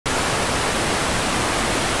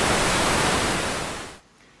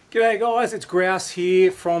G'day guys, it's Grouse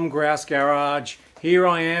here from Grouse Garage. Here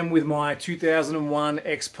I am with my 2001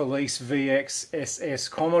 ex-Police VX SS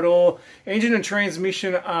Commodore. Engine and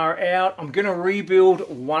transmission are out. I'm going to rebuild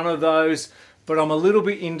one of those, but I'm a little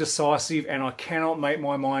bit indecisive and I cannot make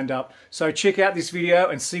my mind up. So check out this video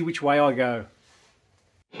and see which way I go.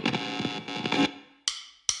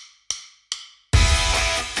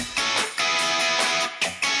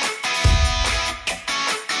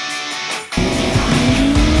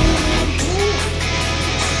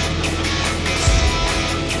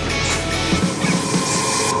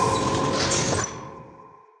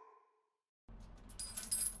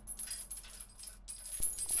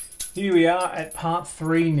 Here we are at part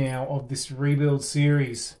 3 now of this rebuild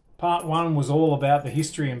series. Part 1 was all about the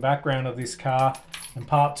history and background of this car, and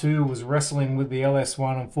part 2 was wrestling with the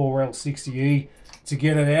LS1 and 4L60E to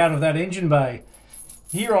get it out of that engine bay.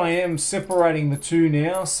 Here I am separating the two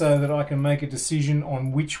now so that I can make a decision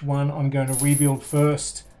on which one I'm going to rebuild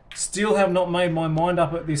first. Still have not made my mind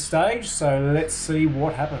up at this stage, so let's see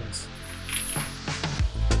what happens.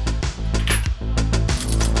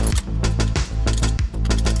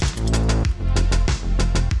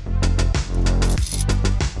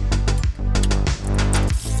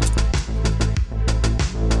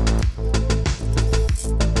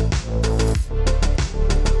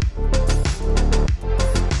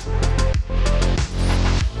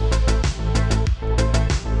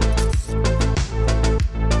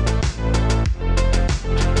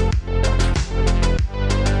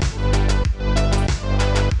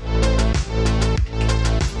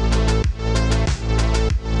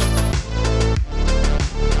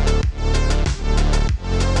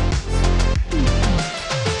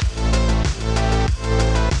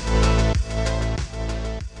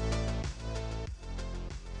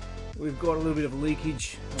 We've got a little bit of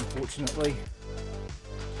leakage, unfortunately.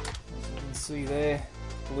 As you can see there,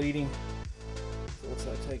 bleeding. It's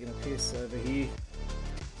also taking a piss over here.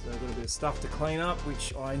 So I've got a bit of stuff to clean up,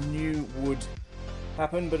 which I knew would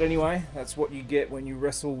happen. But anyway, that's what you get when you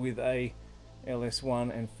wrestle with a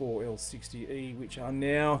LS1 and 4L60E, which are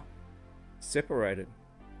now separated.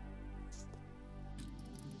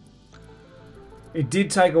 It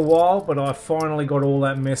did take a while, but I finally got all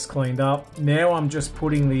that mess cleaned up. Now I'm just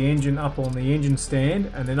putting the engine up on the engine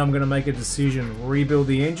stand, and then I'm going to make a decision, rebuild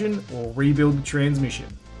the engine or rebuild the transmission.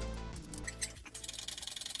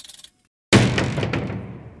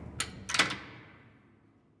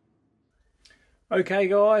 Okay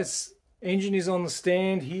guys, engine is on the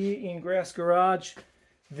stand here in Grouse Garage.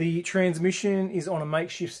 The transmission is on a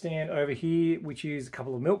makeshift stand over here, which is a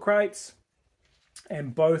couple of milk crates.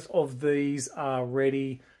 And both of these are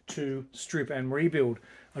ready to strip and rebuild.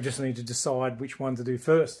 I just need to decide which one to do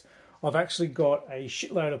first. I've actually got a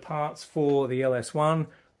shitload of parts for the LS1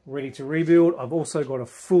 ready to rebuild. I've also got a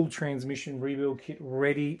full transmission rebuild kit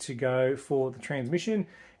ready to go for the transmission,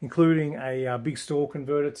 including a big stall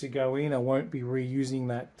converter to go in. I won't be reusing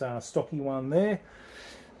that stocky one there.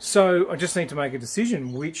 So I just need to make a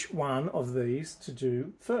decision which one of these to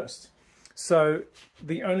do first. So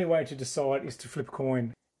the only way to decide is to flip a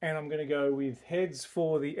coin, and I'm going to go with heads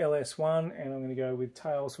for the LS1 and I'm going to go with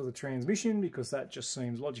tails for the transmission because that just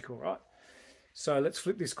seems logical, right? So let's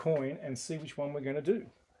flip this coin and see which one we're going to do.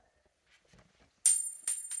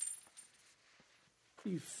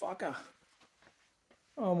 You fucker.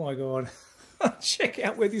 Oh my god. Check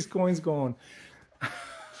out where this coin's gone.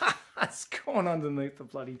 It's gone underneath the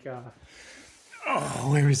bloody car. Oh,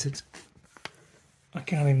 where is it? I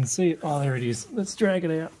can't even see it. Oh, there it is. Let's drag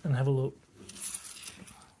it out and have a look.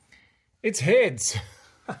 It's heads.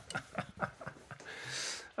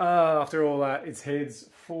 After all that, it's heads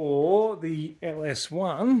for the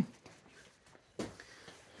LS1,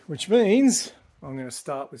 which means I'm going to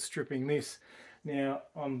start with stripping this. Now,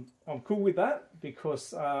 I'm cool with that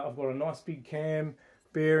because I've got a nice big cam,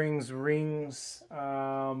 bearings, rings,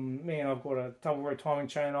 man, I've got a double row timing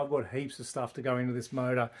chain, I've got heaps of stuff to go into this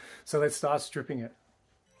motor. So let's start stripping it.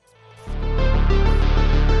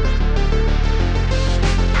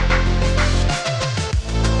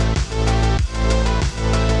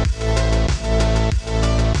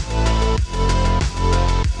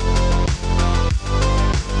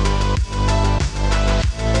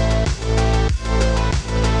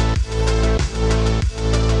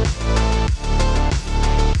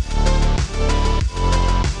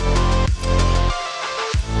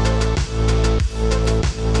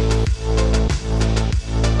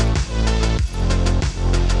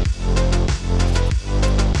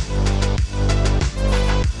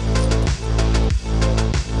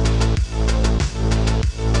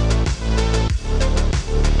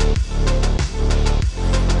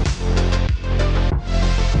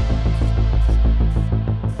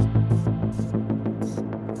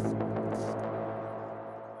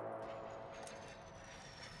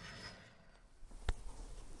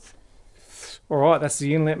 Alright, that's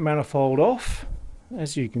the inlet manifold off.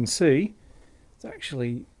 As you can see, it's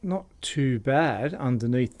actually not too bad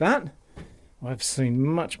underneath that. I've seen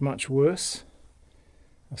much worse.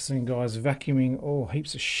 I've seen guys vacuuming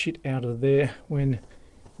heaps of shit out of there when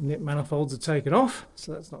inlet manifolds are taken off,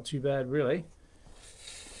 so that's not too bad really.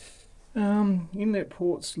 Inlet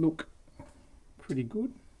ports look pretty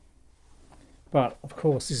good, but of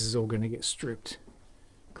course this is all going to get stripped,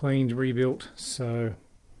 cleaned, rebuilt, so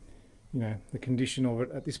you know, the condition of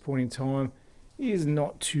it at this point in time is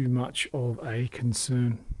not too much of a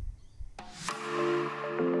concern.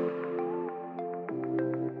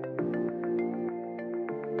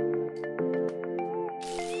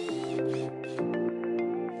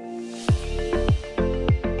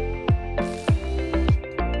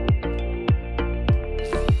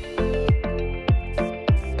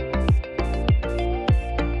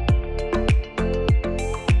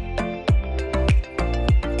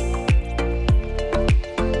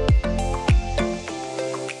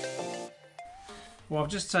 Well, I've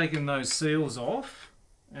just taken those seals off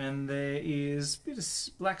and there is a bit of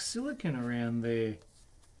black silicon around there,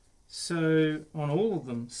 so on all of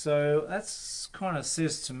them, so that's kind of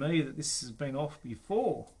says to me that this has been off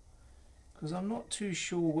before, because I'm not too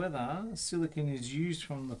sure whether silicon is used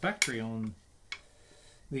from the factory on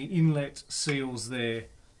the inlet seals there.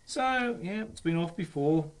 So yeah, it's been off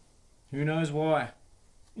before, who knows why.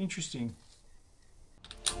 Interesting.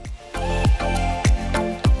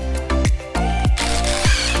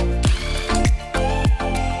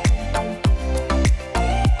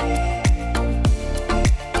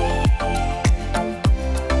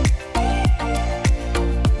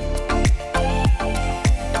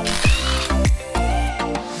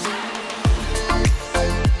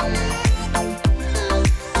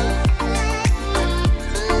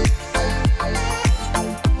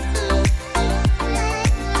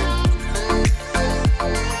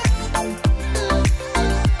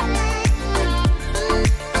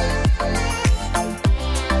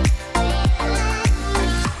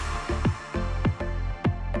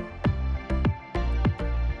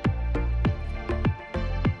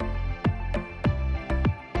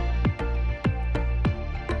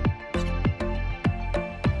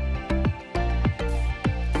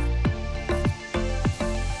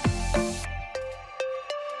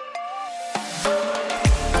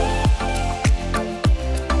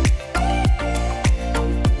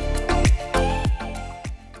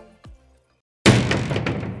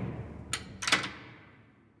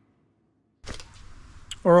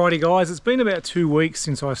 Alrighty guys, it's been about 2 weeks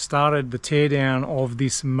since I started the teardown of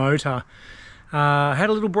this motor. Had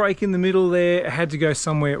a little break in the middle there, had to go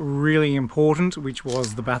somewhere really important, which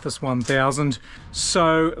was the Bathurst 1000.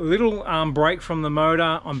 So a little break from the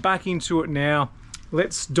motor, I'm back into it now.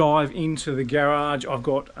 Let's dive into the garage. I've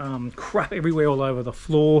got crap everywhere all over the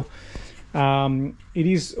floor. It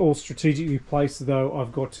is all strategically placed though,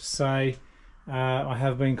 I've got to say. I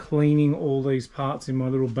have been cleaning all these parts in my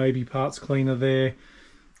little baby parts cleaner there,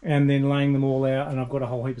 and then laying them all out, and I've got a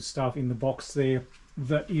whole heap of stuff in the box there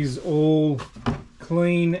that is all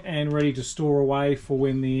clean and ready to store away for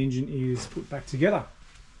when the engine is put back together.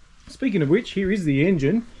 Speaking of which, here is the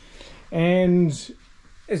engine, and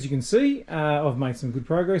as you can see, I've made some good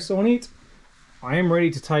progress on it. I am ready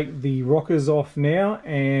to take the rockers off now,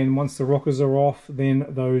 and once the rockers are off, then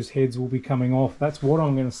those heads will be coming off. That's what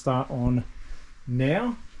I'm going to start on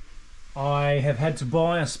now. I have had to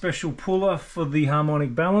buy a special puller for the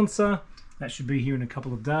harmonic balancer. That should be here in a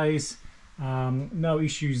couple of days. No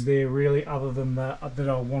issues there really, other than that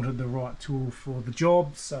I wanted the right tool for the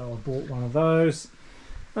job, so I bought one of those.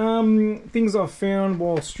 Things I've found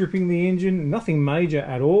while stripping the engine, nothing major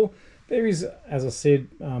at all. There is, as I said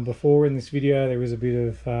before in this video, there is a bit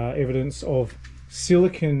of evidence of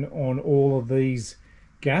silicon on all of these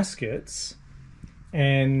gaskets,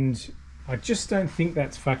 and I just don't think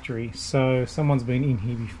that's factory. So someone's been in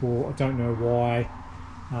here before, I don't know why.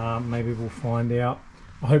 Maybe we'll find out.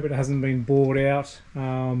 I hope it hasn't been bored out.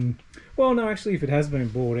 Well, no, actually, if it has been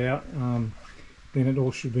bored out, then it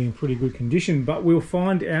all should be in pretty good condition, but we'll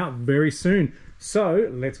find out very soon. So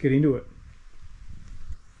let's get into it.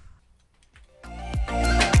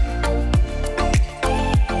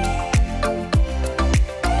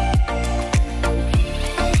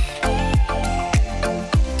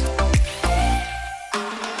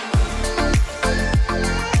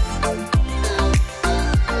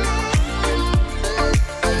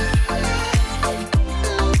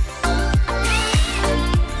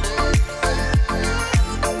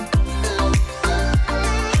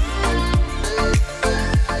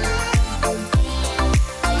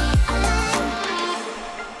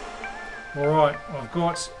 Alright, I've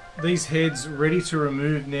got these heads ready to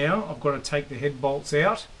remove now. I've got to take the head bolts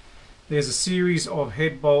out. There's a series of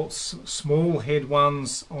head bolts, small head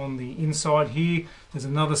ones on the inside here. There's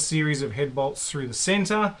another series of head bolts through the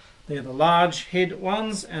center. They're the large head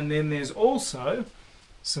ones, and then there's also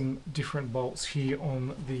some different bolts here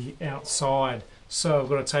on the outside. So I've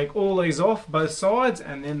got to take all these off, both sides,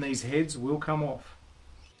 and then these heads will come off.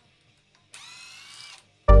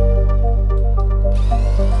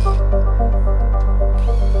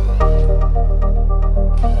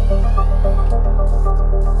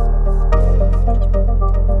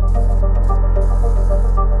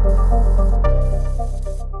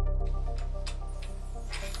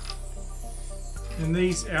 And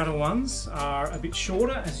these outer ones are a bit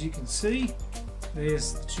shorter, as you can see.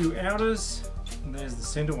 There's the two outers, and there's the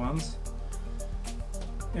center ones.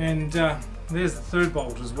 And there's the third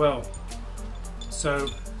bolt as well. So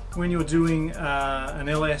when you're doing an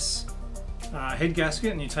LS head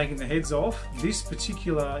gasket and you're taking the heads off, this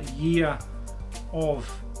particular year of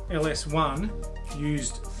LS1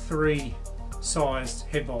 used 3 sized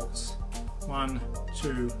head bolts. 1,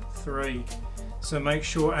 2, 3. So make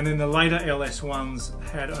sure, and then the later LS1s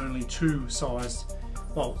had only 2 sized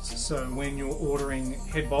bolts. So when you're ordering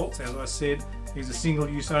head bolts, as I said, these are single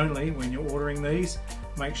use only. When you're ordering these,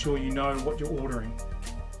 make sure you know what you're ordering.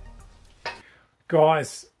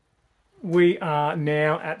 Guys, we are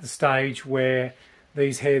now at the stage where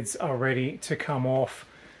these heads are ready to come off.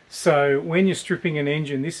 So when you're stripping an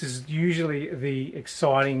engine, this is usually the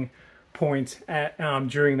exciting point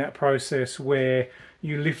during that process, where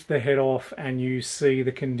you lift the head off and you see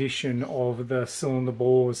the condition of the cylinder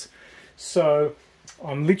bores. So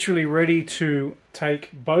I'm literally ready to take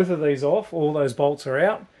both of these off. All those bolts are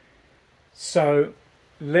out. So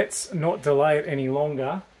let's not delay it any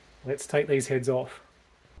longer. Let's take these heads off.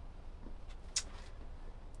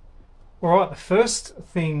 Alright, the first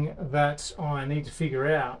thing that I need to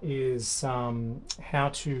figure out is how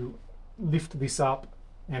to lift this up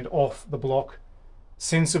and off the block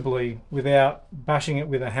sensibly without bashing it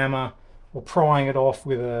with a hammer or prying it off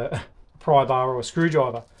with a pry bar or a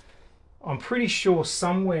screwdriver. I'm pretty sure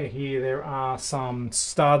somewhere here there are some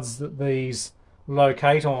studs that these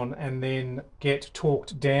locate on and then get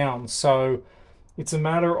torqued down. So it's a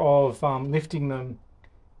matter of lifting them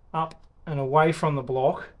up and away from the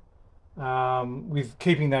block, with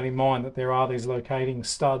keeping that in mind that there are these locating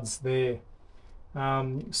studs there.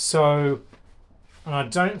 So I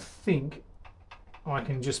don't think I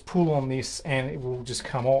can just pull on this and it will just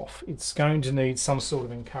come off. It's going to need some sort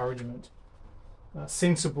of encouragement,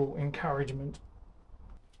 sensible encouragement.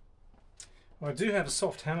 I do have a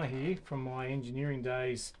soft hammer here from my engineering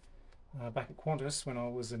days back at Qantas when I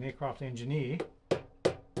was an aircraft engineer.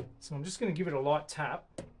 So I'm just going to give it a light tap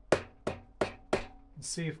and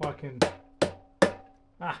see if I can...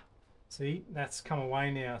 see, that's come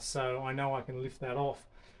away now, so I know I can lift that off.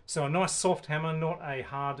 So a nice soft hammer, not a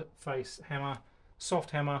hard face hammer.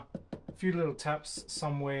 Soft hammer, a few little taps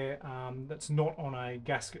somewhere that's not on a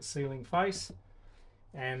gasket sealing face,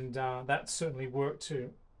 and that certainly worked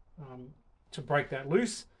to break that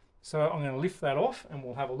loose. So I'm going to lift that off and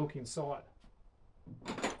we'll have a look inside.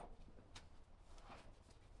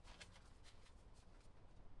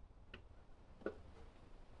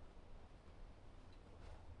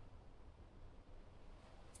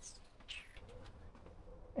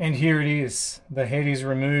 And here it is, the head is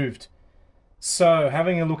removed. So,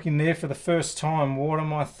 having a look in there for the first time, what are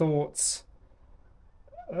my thoughts?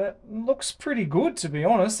 That looks pretty good, to be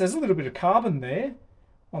honest. There's a little bit of carbon there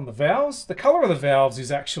on the valves. The colour of the valves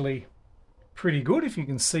is actually pretty good, if you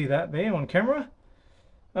can see that there on camera.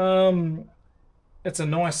 It's a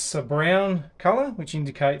nice brown colour, which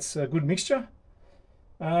indicates a good mixture.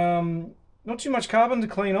 Not too much carbon to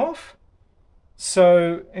clean off.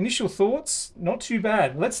 So, initial thoughts, not too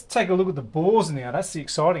bad. Let's take a look at the bores now. That's the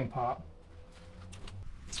exciting part.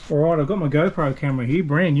 Alright, I've got my GoPro camera here,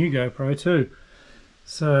 brand new GoPro too.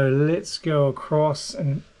 So let's go across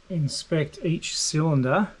and inspect each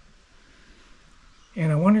cylinder. And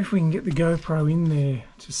I wonder if we can get the GoPro in there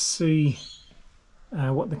to see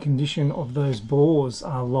what the condition of those bores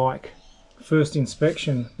are like. First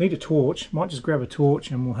inspection. Need a torch, might just grab a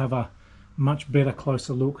torch and we'll have a much better,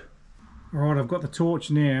 closer look. Alright, I've got the torch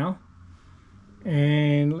now.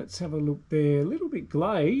 And let's have a look there, a little bit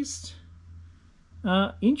glazed.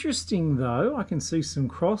 Interesting though, I can see some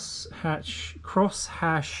cross hatch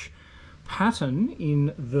pattern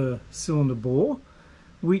in the cylinder bore,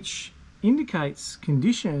 which indicates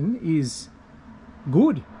condition is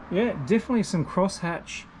good. Yeah, definitely some cross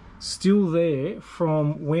hatch still there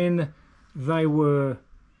from when they were,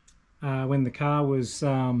 when the car was,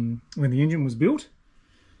 when the engine was built.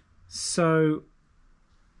 So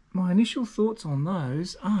my initial thoughts on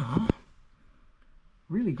those are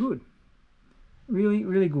really good. Really,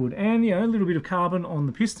 really good. And, you know, a little bit of carbon on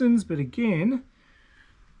the pistons, but again,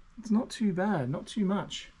 it's not too bad, not too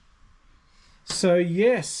much. So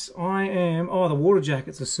yes, I am... Oh, the water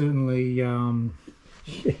jackets are certainly... Yeah.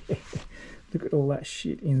 Look at all that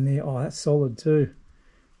shit in there. Oh, that's solid too.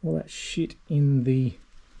 All that shit in the...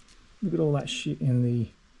 Look at all that shit in the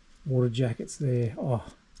water jackets there. Oh,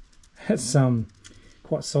 that's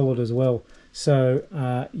quite solid as well. So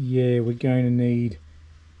yeah, we're going to need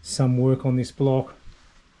some work on this block.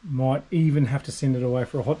 Might even have to send it away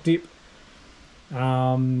for a hot dip.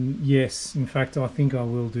 Yes, in fact, I think I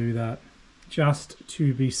will do that just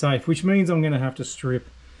to be safe, which means I'm going to have to strip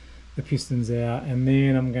the pistons out, and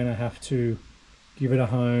then I'm going to have to give it a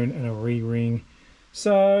hone and a re-ring.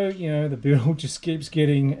 So, you know, the build just keeps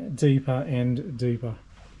getting deeper and deeper.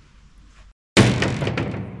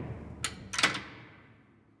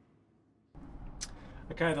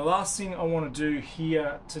 Okay, the last thing I want to do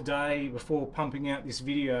here today before pumping out this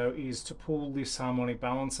video is to pull this harmonic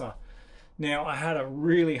balancer. Now, I had a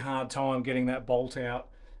really hard time getting that bolt out.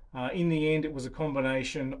 In the end, it was a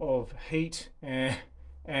combination of heat and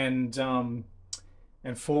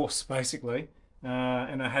force, basically,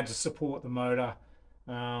 and I had to support the motor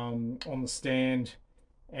on the stand,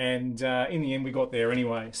 and in the end we got there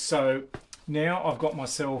anyway. So now I've got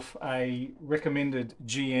myself a recommended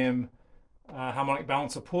GM harmonic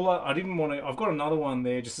balancer puller. I didn't want to... I've got another one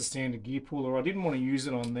there, just a standard gear puller. I didn't want to use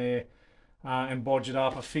it on there and bodge it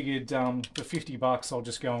up. I figured for 50 bucks I'll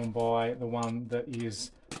just go and buy the one that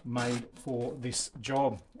is made for this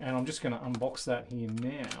job, and I'm just going to unbox that here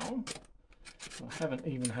now. I haven't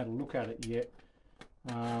even had a look at it yet,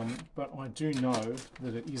 but I do know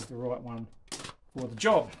that it is the right one for the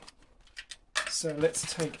job. So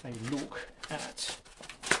let's take a look at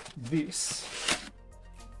this.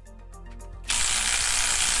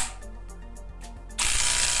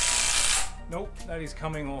 Nope, that is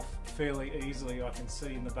coming off fairly easily. I can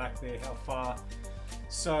see in the back there how far.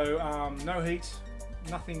 So no heat,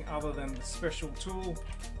 nothing other than the special tool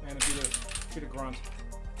and a bit of grunt.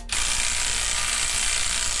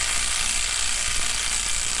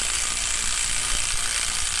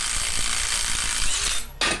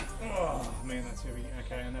 Oh man, that's heavy.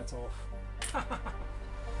 Okay, and that's off.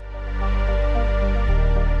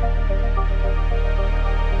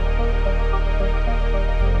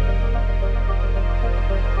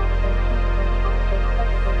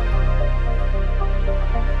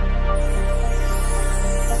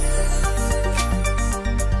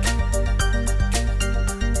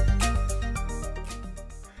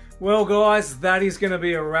 Well guys, that is going to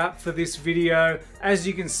be a wrap for this video. As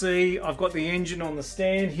you can see, I've got the engine on the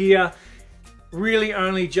stand here. Really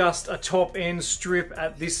only just a top end strip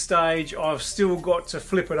at this stage. I've still got to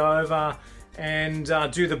flip it over and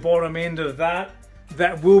do the bottom end of that.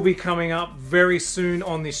 That will be coming up very soon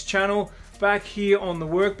on this channel. Back here on the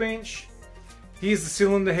workbench, here's the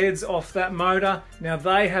cylinder heads off that motor. Now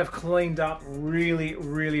they have cleaned up really,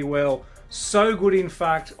 really well. So good, in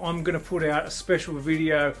fact, I'm going to put out a special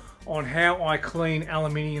video on how I clean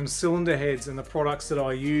aluminium cylinder heads and the products that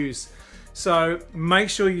I use. So make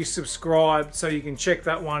sure you subscribe so you can check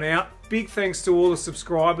that one out. Big thanks to all the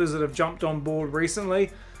subscribers that have jumped on board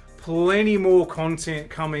recently. Plenty more content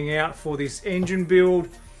coming out for this engine build,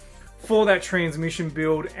 for that transmission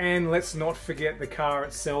build, and let's not forget the car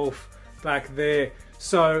itself back there.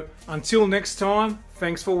 So until next time,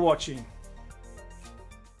 thanks for watching.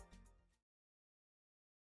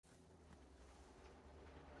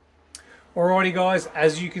 Alrighty guys,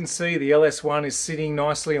 as you can see, the LS1 is sitting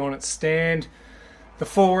nicely on its stand. The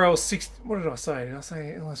 4L6, what did I say? Did I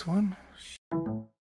say LS1?